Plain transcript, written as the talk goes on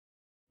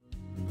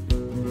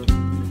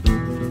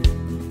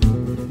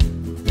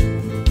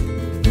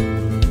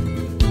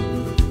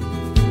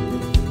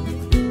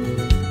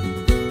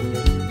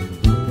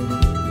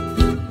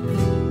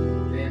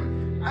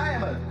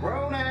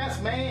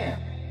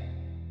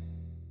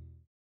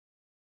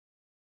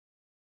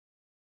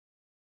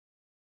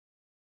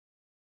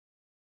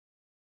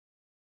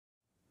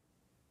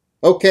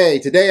Okay,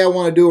 today I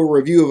want to do a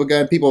review of a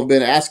gun people have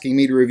been asking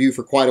me to review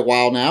for quite a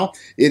while now.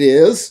 It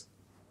is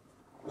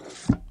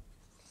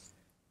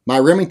my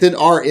Remington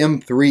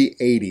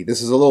RM380.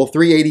 This is a little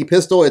 380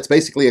 pistol. It's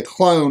basically a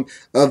clone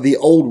of the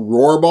old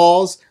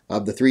Rohrballs,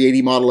 of the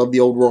 380 model of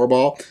the old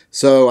Rohrball.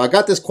 So I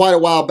got this quite a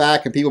while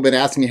back and people have been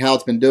asking me how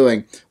it's been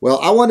doing. Well,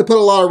 I wanted to put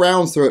a lot of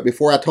rounds through it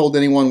before I told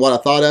anyone what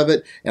I thought of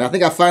it. And I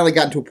think I finally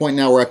gotten to a point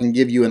now where I can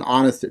give you an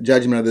honest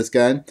judgment of this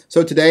gun.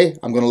 So today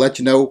I'm going to let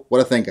you know what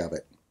I think of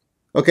it.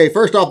 Okay,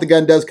 first off, the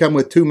gun does come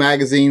with two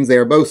magazines. They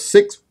are both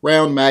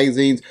 6-round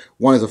magazines.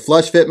 One is a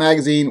flush fit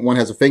magazine, one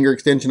has a finger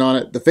extension on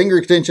it. The finger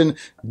extension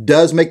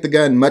does make the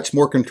gun much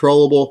more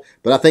controllable,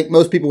 but I think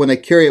most people when they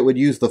carry it would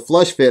use the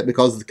flush fit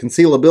because the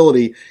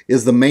concealability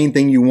is the main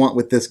thing you want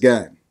with this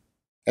gun.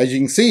 As you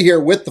can see here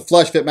with the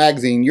flush fit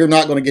magazine, you're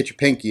not going to get your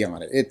pinky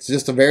on it. It's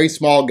just a very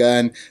small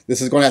gun.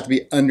 This is going to have to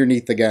be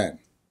underneath the gun.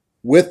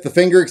 With the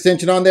finger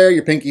extension on there,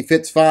 your pinky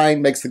fits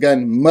fine, makes the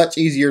gun much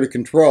easier to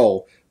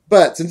control.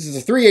 But since it's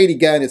a 380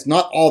 gun, it's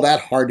not all that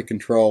hard to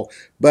control,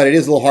 but it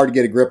is a little hard to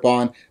get a grip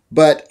on.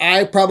 But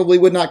I probably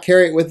would not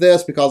carry it with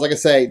this because, like I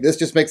say, this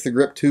just makes the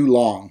grip too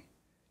long.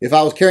 If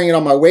I was carrying it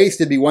on my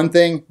waist, it'd be one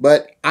thing,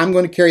 but I'm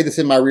going to carry this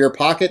in my rear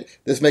pocket.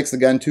 This makes the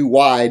gun too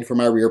wide for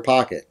my rear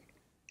pocket.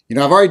 You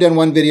know, I've already done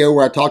one video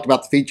where I talked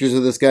about the features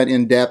of this gun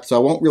in depth, so I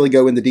won't really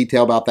go into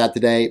detail about that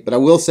today, but I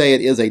will say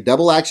it is a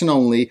double action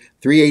only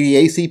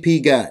 380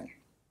 ACP gun.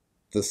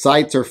 The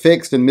sights are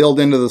fixed and milled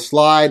into the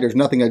slide. There's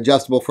nothing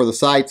adjustable for the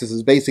sights. This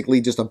is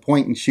basically just a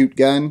point and shoot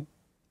gun.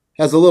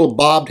 Has a little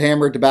bobbed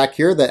hammer at the back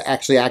here that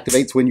actually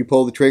activates when you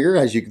pull the trigger,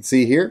 as you can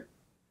see here.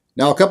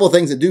 Now, a couple of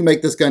things that do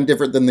make this gun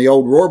different than the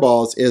old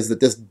Rohrballs is that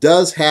this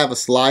does have a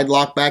slide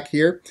lock back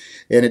here,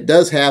 and it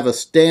does have a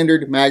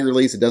standard mag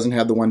release. It doesn't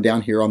have the one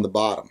down here on the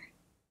bottom.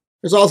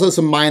 There's also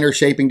some minor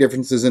shaping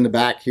differences in the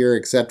back here,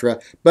 etc.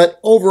 But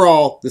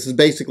overall, this is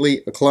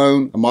basically a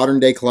clone, a modern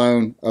day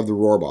clone of the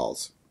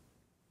Rohrballs.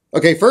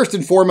 Okay, first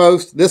and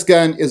foremost, this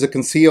gun is a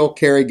conceal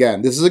carry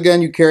gun. This is a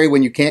gun you carry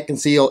when you can't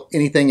conceal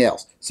anything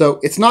else. So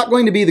it's not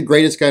going to be the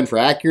greatest gun for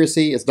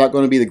accuracy. It's not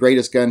going to be the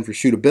greatest gun for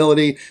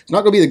shootability. It's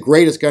not going to be the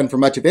greatest gun for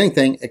much of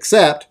anything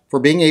except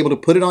for being able to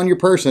put it on your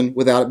person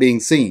without it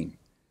being seen.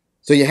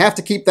 So you have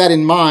to keep that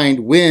in mind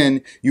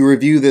when you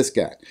review this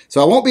gun.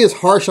 So I won't be as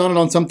harsh on it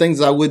on some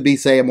things as I would be,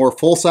 say, a more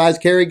full-size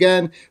carry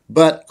gun,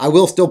 but I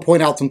will still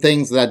point out some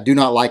things that I do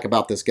not like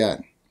about this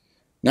gun.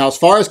 Now, as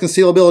far as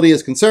concealability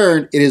is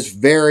concerned, it is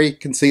very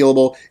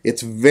concealable.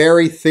 It's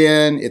very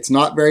thin. It's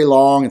not very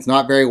long. It's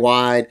not very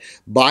wide.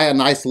 Buy a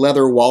nice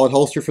leather wallet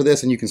holster for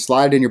this and you can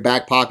slide it in your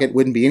back pocket. It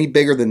wouldn't be any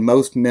bigger than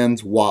most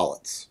men's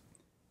wallets.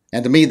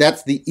 And to me,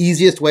 that's the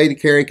easiest way to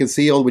carry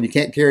concealed when you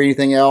can't carry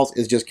anything else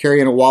is just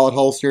carrying a wallet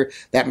holster.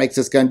 That makes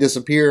this gun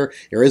disappear.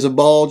 There is a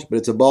bulge, but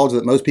it's a bulge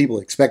that most people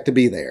expect to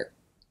be there.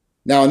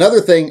 Now, another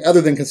thing other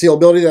than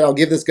concealability that I'll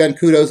give this gun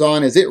kudos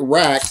on is it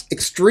racks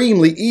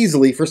extremely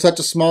easily for such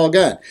a small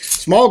gun.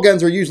 Small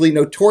guns are usually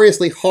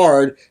notoriously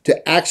hard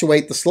to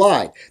actuate the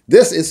slide.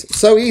 This is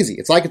so easy.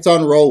 It's like it's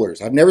on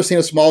rollers. I've never seen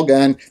a small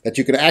gun that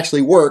you can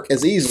actually work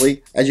as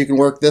easily as you can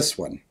work this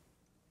one.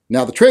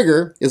 Now, the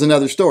trigger is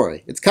another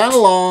story. It's kind of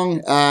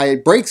long.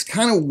 It breaks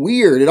kind of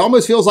weird. It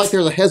almost feels like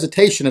there's a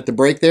hesitation at the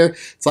break there.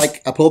 It's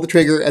like I pull the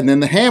trigger and then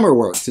the hammer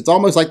works. It's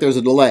almost like there's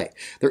a delay.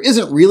 There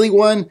isn't really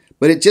one,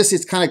 but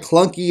it's kind of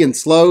clunky and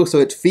slow, so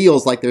it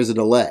feels like there's a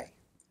delay.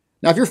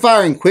 Now, if you're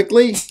firing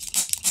quickly,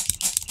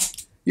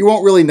 you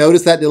won't really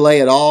notice that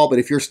delay at all, but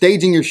if you're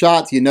staging your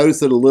shots, you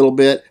notice it a little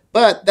bit.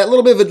 But that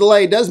little bit of a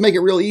delay does make it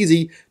real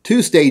easy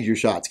to stage your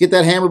shots. Get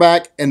that hammer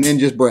back and then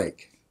just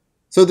break.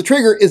 So the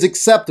trigger is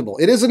acceptable.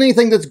 It isn't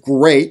anything that's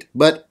great,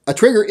 but a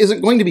trigger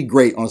isn't going to be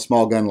great on a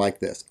small gun like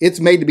this.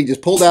 It's made to be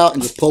just pulled out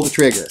and just pull the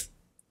trigger.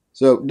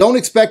 So don't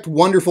expect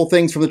wonderful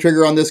things from the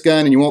trigger on this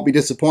gun and you won't be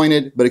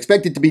disappointed, but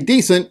expect it to be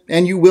decent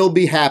and you will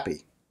be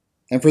happy.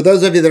 And for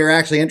those of you that are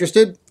actually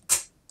interested,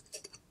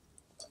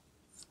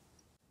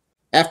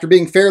 after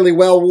being fairly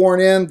well worn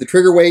in, the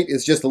trigger weight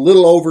is just a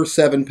little over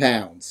 7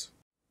 pounds.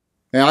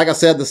 Now, like I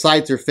said, the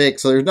sights are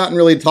fixed, so there's nothing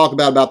really to talk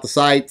about the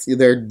sights.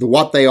 They're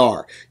what they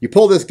are. You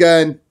pull this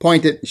gun,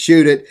 point it,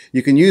 shoot it.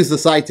 You can use the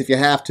sights if you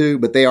have to,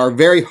 but they are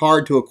very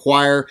hard to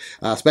acquire,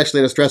 especially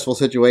in a stressful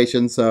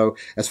situation. So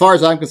as far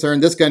as I'm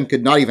concerned, this gun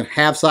could not even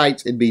have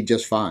sights. It'd be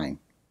just fine.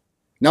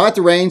 Now, at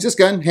the range, this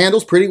gun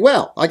handles pretty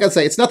well. Like I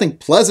say, it's nothing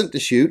pleasant to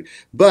shoot,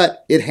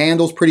 but it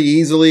handles pretty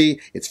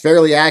easily. It's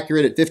fairly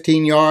accurate at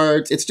 15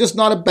 yards. It's just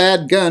not a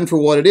bad gun for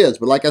what it is.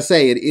 But like I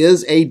say, it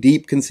is a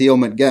deep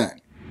concealment gun.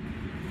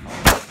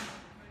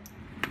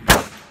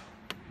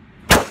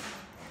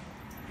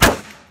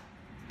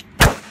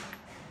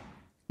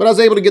 But I was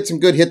able to get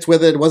some good hits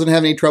with it. Wasn't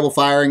having any trouble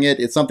firing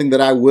it. It's something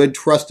that I would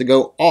trust to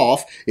go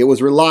off. It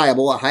was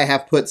reliable. I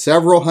have put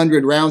several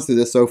hundred rounds through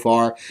this so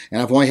far,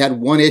 and I've only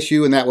had one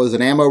issue, and that was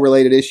an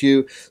ammo-related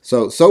issue.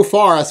 So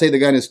far, I say the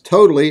gun is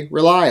totally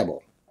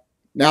reliable.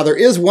 Now, there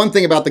is one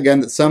thing about the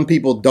gun that some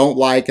people don't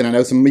like, and I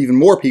know some even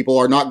more people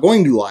are not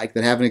going to like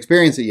that haven't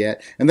experienced it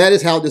yet, and that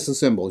is how it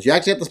disassembles. You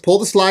actually have to pull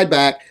the slide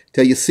back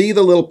till you see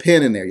the little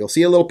pin in there. You'll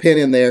see a little pin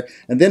in there,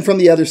 and then from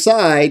the other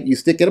side, you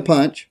stick in a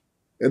punch,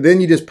 and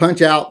then you just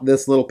punch out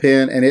this little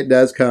pin, and it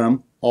does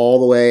come all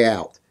the way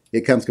out.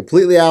 It comes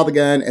completely out of the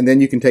gun, and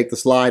then you can take the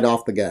slide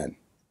off the gun.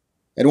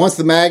 And once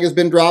the mag has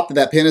been dropped and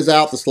that pin is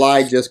out, the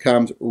slide just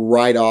comes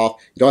right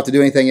off. You don't have to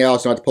do anything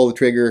else. You don't have to pull the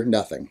trigger,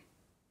 nothing.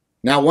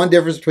 Now, one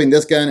difference between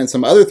this gun and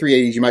some other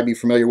 380s you might be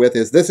familiar with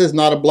is this is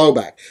not a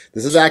blowback.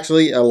 This is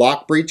actually a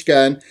lock breech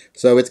gun,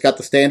 so it's got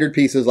the standard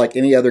pieces like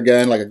any other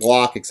gun, like a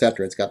Glock,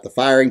 etc. It's got the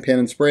firing pin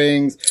and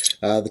springs,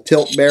 the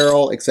tilt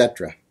barrel,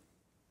 etc.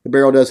 The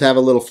barrel does have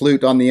a little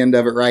flute on the end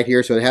of it right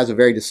here, so it has a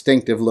very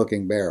distinctive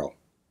looking barrel.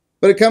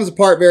 But it comes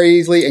apart very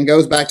easily and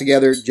goes back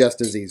together just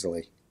as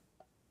easily.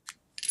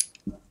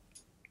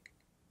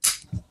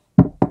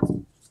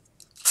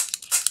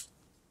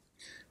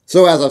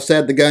 So as I've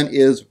said, the gun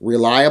is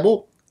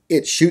reliable,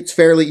 it shoots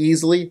fairly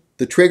easily,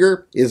 the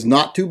trigger is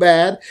not too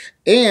bad,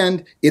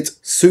 and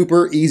it's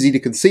super easy to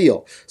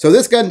conceal. So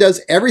this gun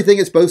does everything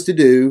it's supposed to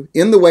do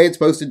in the way it's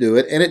supposed to do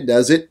it, and it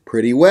does it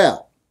pretty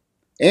well.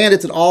 And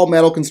it's an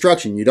all-metal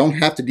construction. You don't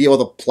have to deal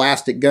with a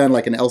plastic gun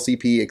like an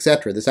LCP,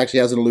 etc. This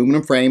actually has an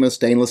aluminum frame and a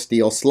stainless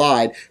steel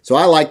slide, so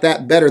I like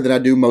that better than I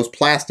do most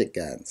plastic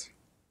guns.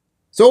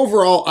 So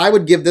overall, I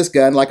would give this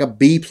gun like a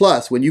B+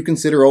 when you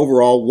consider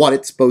overall what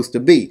it's supposed to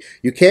be.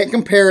 You can't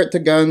compare it to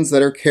guns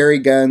that are carry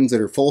guns, that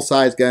are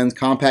full-size guns,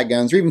 compact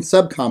guns, or even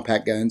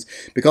subcompact guns,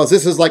 because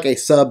this is like a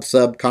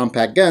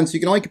sub-compact gun, so you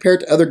can only compare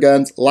it to other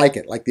guns like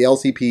it, like the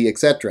LCP,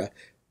 etc.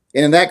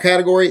 And in that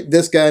category,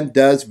 this gun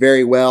does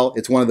very well.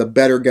 It's one of the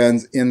better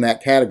guns in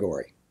that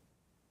category.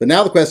 But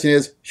now the question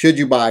is, should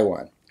you buy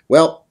one?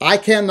 Well, I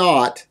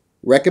cannot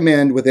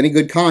recommend with any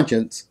good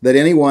conscience that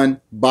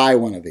anyone buy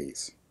one of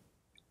these.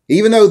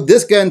 Even though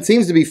this gun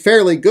seems to be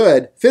fairly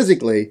good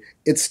physically,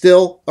 it's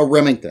still a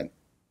Remington.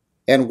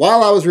 And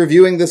while I was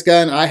reviewing this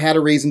gun, I had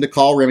a reason to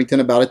call Remington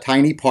about a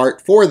tiny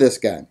part for this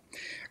gun.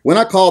 When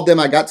I called them,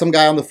 I got some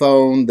guy on the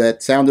phone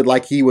that sounded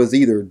like he was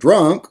either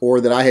drunk or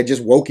that I had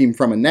just woke him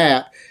from a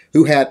nap,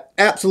 who had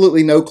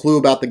absolutely no clue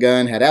about the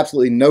gun, had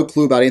absolutely no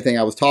clue about anything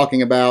I was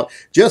talking about,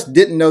 just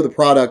didn't know the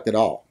product at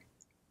all.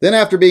 Then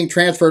after being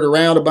transferred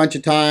around a bunch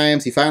of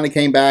times, he finally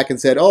came back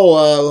and said,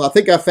 I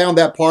think I found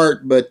that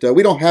part, but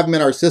we don't have them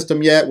in our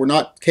system yet. We're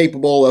not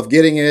capable of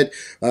getting it.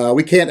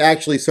 We can't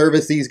actually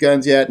service these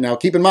guns yet. Now,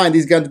 keep in mind,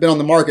 these guns have been on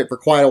the market for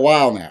quite a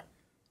while now.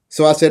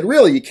 So I said,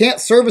 really, you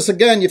can't service a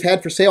gun you've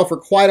had for sale for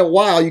quite a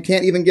while. You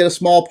can't even get a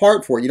small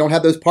part for it. You don't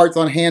have those parts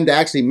on hand to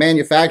actually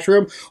manufacture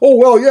them. Oh,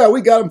 well, yeah,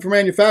 we got them for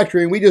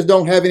manufacturing. We just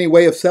don't have any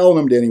way of selling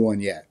them to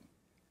anyone yet.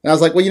 And I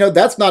was like, well,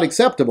 that's not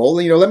acceptable.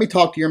 Let me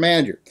talk to your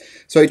manager.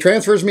 So he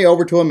transfers me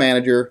over to a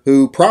manager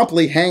who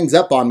promptly hangs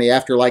up on me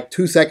after like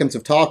 2 seconds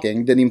of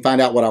talking, didn't even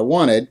find out what I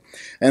wanted.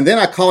 And then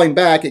I call him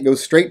back. It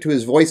goes straight to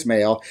his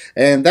voicemail.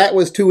 And that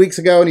was 2 weeks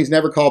ago, and he's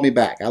never called me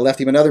back. I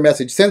left him another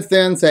message since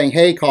then saying,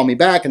 hey, call me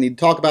back. I need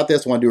to talk about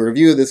this. I want to do a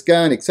review of this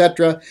gun,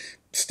 etc.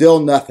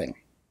 Still nothing.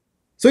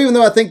 So even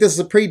though I think this is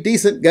a pretty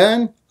decent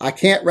gun, I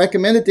can't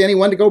recommend it to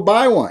anyone to go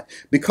buy one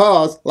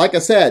because, like I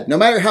said, no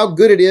matter how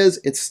good it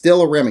is, it's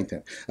still a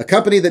Remington. A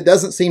company that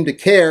doesn't seem to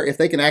care if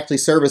they can actually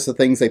service the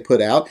things they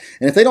put out.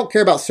 And if they don't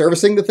care about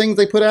servicing the things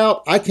they put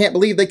out, I can't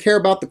believe they care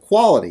about the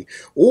quality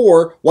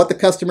or what the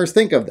customers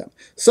think of them.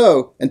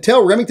 So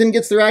until Remington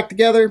gets their act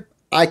together,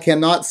 I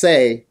cannot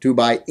say to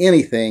buy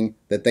anything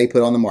that they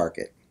put on the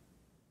market.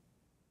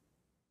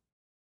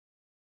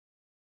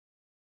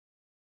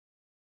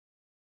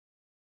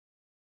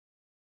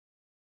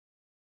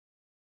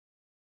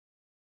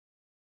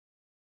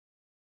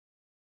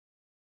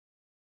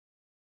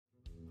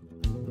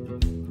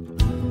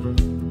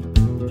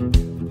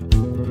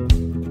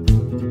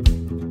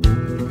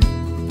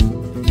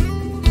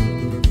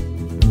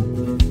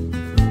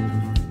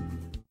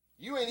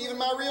 You ain't even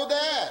my real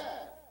dad.